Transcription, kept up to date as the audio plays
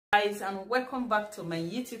Guys, and welcome back to my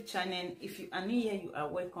YouTube channel. If you are new here, you are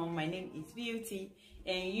welcome. My name is Beauty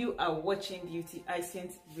and you are watching Beauty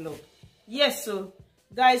Accent Vlog. Yes, so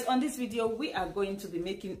guys, on this video we are going to be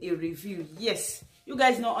making a review. Yes, you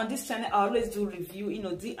guys know on this channel I always do review,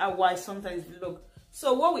 DIY, sometimes vlog.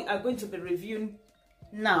 So what we are going to be reviewing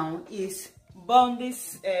now is Bondi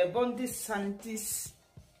Sands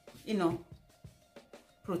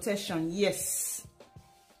protection. Yes,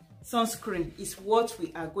 sunscreen is what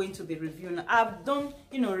we are going to be reviewing. I've done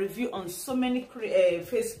review on so many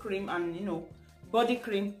face cream and body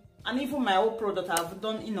cream, and even my own product I've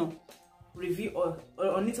done review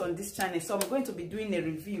on it on this channel. So I'm going to be doing a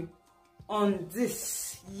review on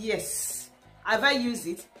this. Yes, have I used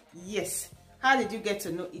it? Yes. How did you get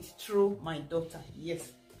to know it? Through my daughter.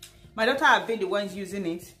 Yes, my daughter have been the ones using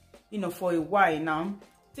it for a while now.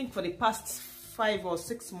 I think for the past 5 or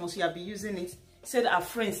 6 months she have been using it. Said her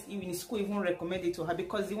friends even in school even recommended it to her,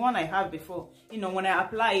 because the one I have before, when I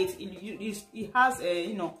apply it, it has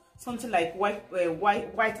a something like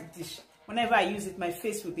white dish. Whenever I use it, my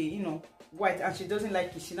face will be white, and she doesn't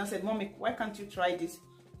like it. She now said, "Mommy, why can't you try this?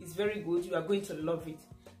 It's very good. You are going to love it."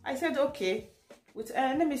 I said, "Okay,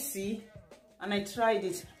 let me see," and I tried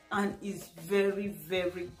it, and it's very,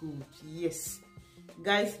 very good. Yes,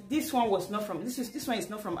 guys, this one was not from this one is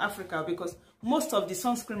not from Africa, because most of the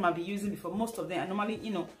sunscreen I'll be using before, most of them I normally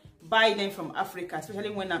buy them from Africa,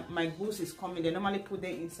 especially when my goods is coming. They normally put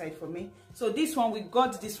them inside for me. So this one, we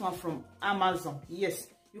got this one from Amazon. Yes,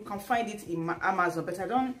 you can find it in Amazon, but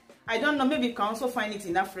I don't know, maybe you can also find it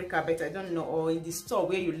in Africa, but I don't know, or in the store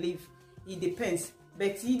where you live. It depends.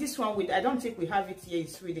 But this one, I don't think we have it here in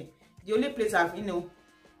Sweden. The only place I've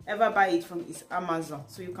ever buy it from is Amazon,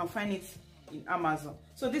 so you can find it in Amazon.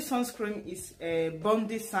 So this sunscreen is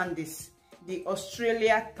Bondi Sands, the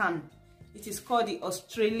Australia tan. It is called the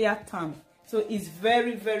Australia tan. So it's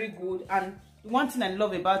very, very good, and the one thing I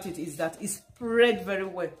love about it is that it spread very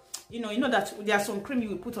well. You know that there are some cream you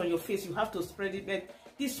will put on your face, you have to spread it, but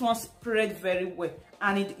this one spread very well,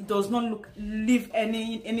 and it does not leave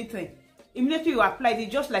anything. Immediately you apply it,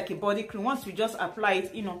 just like a body cream. Once you just apply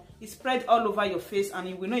it, it spread all over your face, and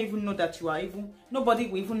you will not even know that you are nobody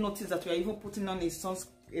will even notice that you are even putting on a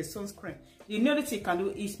sunscreen. The only thing you can do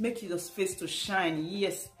is make your face to shine.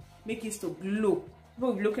 Yes, make it to glow. People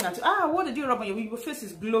will be looking at you, what did you rub on your face?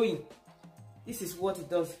 Is glowing. This is what it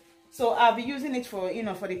does. So I'll be using it for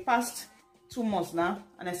for the past 2 months now,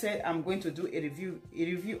 and I said I'm going to do a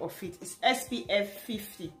review of it. It's SPF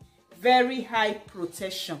 50, very high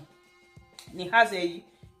protection. And it has a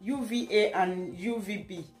UVA and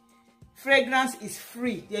UVB. Fragrance is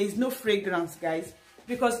free. There is no fragrance, guys,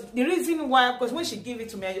 because the reason why, because when she gave it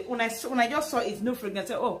to me, when I just saw it's no fragrance,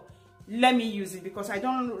 I said, oh, let me use it, because I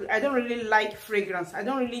don't really like fragrance. I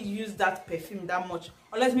don't really use that perfume that much,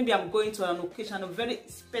 unless maybe I'm going to an occasion, a very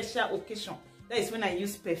special occasion. That is when I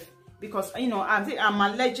use perf, because I'm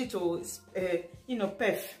allergic to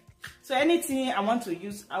perf. So anything I want to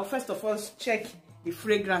use, I'll first of all check the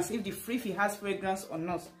fragrance, if it has fragrance or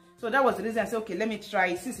not. So that was the reason I said, okay, let me try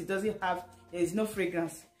it, since it doesn't have, there is no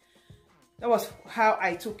fragrance. That was how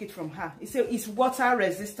I took it from her. It said it's water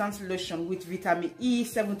resistant lotion with vitamin E,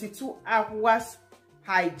 72 hours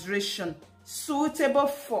hydration, suitable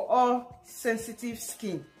for all sensitive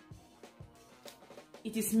skin.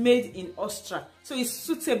 It is made in Austria, so it's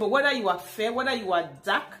suitable whether you are fair, whether you are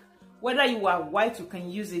dark, whether you are white, you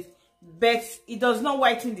can use it. But it does not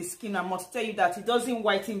whiten the skin. I must tell you that it doesn't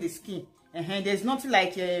whiten the skin. There's nothing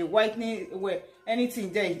like whitening where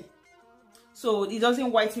anything there. So it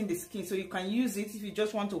doesn't whiten the skin. So you can use it if you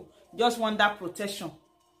just want that protection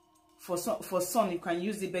for sun. You can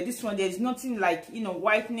use it. But this one, there is nothing like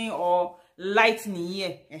whitening or lightening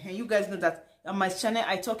here. You guys know that on my channel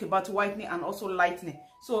I talk about whitening and also lightening.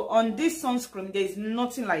 So on this sunscreen there is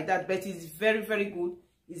nothing like that, but it's very, very good.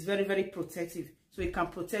 It's very, very protective. So it can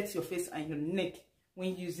protect your face and your neck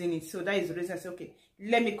when using it. So that is the reason I said, okay,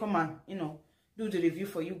 let me come and do the review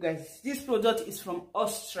for you guys. This product is from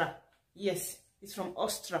Austria. Yes, it's from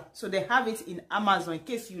Austria. So they have it in Amazon. In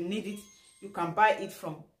case you need it, you can buy it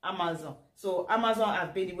from Amazon. So Amazon has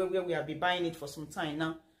been the way where we have been buying it for some time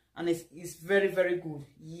now, and it's very, very good.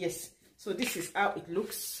 Yes. So this is how it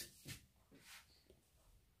looks.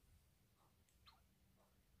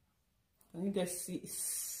 Can you guys see it?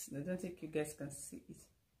 I don't think you guys can see it.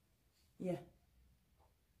 Yeah,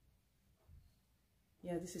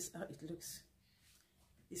 this is how it looks.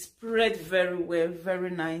 It's spread very well, very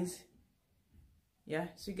nice. Yeah,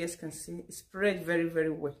 so you guys can see it's spread very, very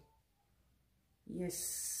well.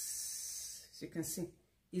 Yes, so you can see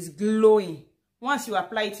it's glowing. Once you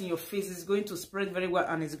apply it in your face, it's going to spread very well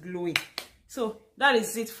and it's glowing. So that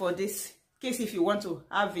is it for this case. If you want to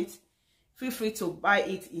have it, feel free to buy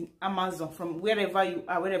it in Amazon from wherever you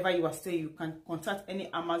are staying. You can contact any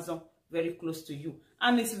Amazon very close to you,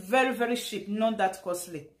 and it's very, very cheap, not that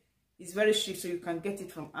costly. It's very cheap, so you can get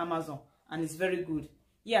it from Amazon, and it's very good.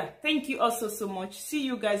 Yeah, thank you also so much. See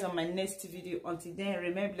you guys on my next video. Until then,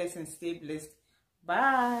 remain blessed and stay blessed.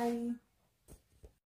 Bye.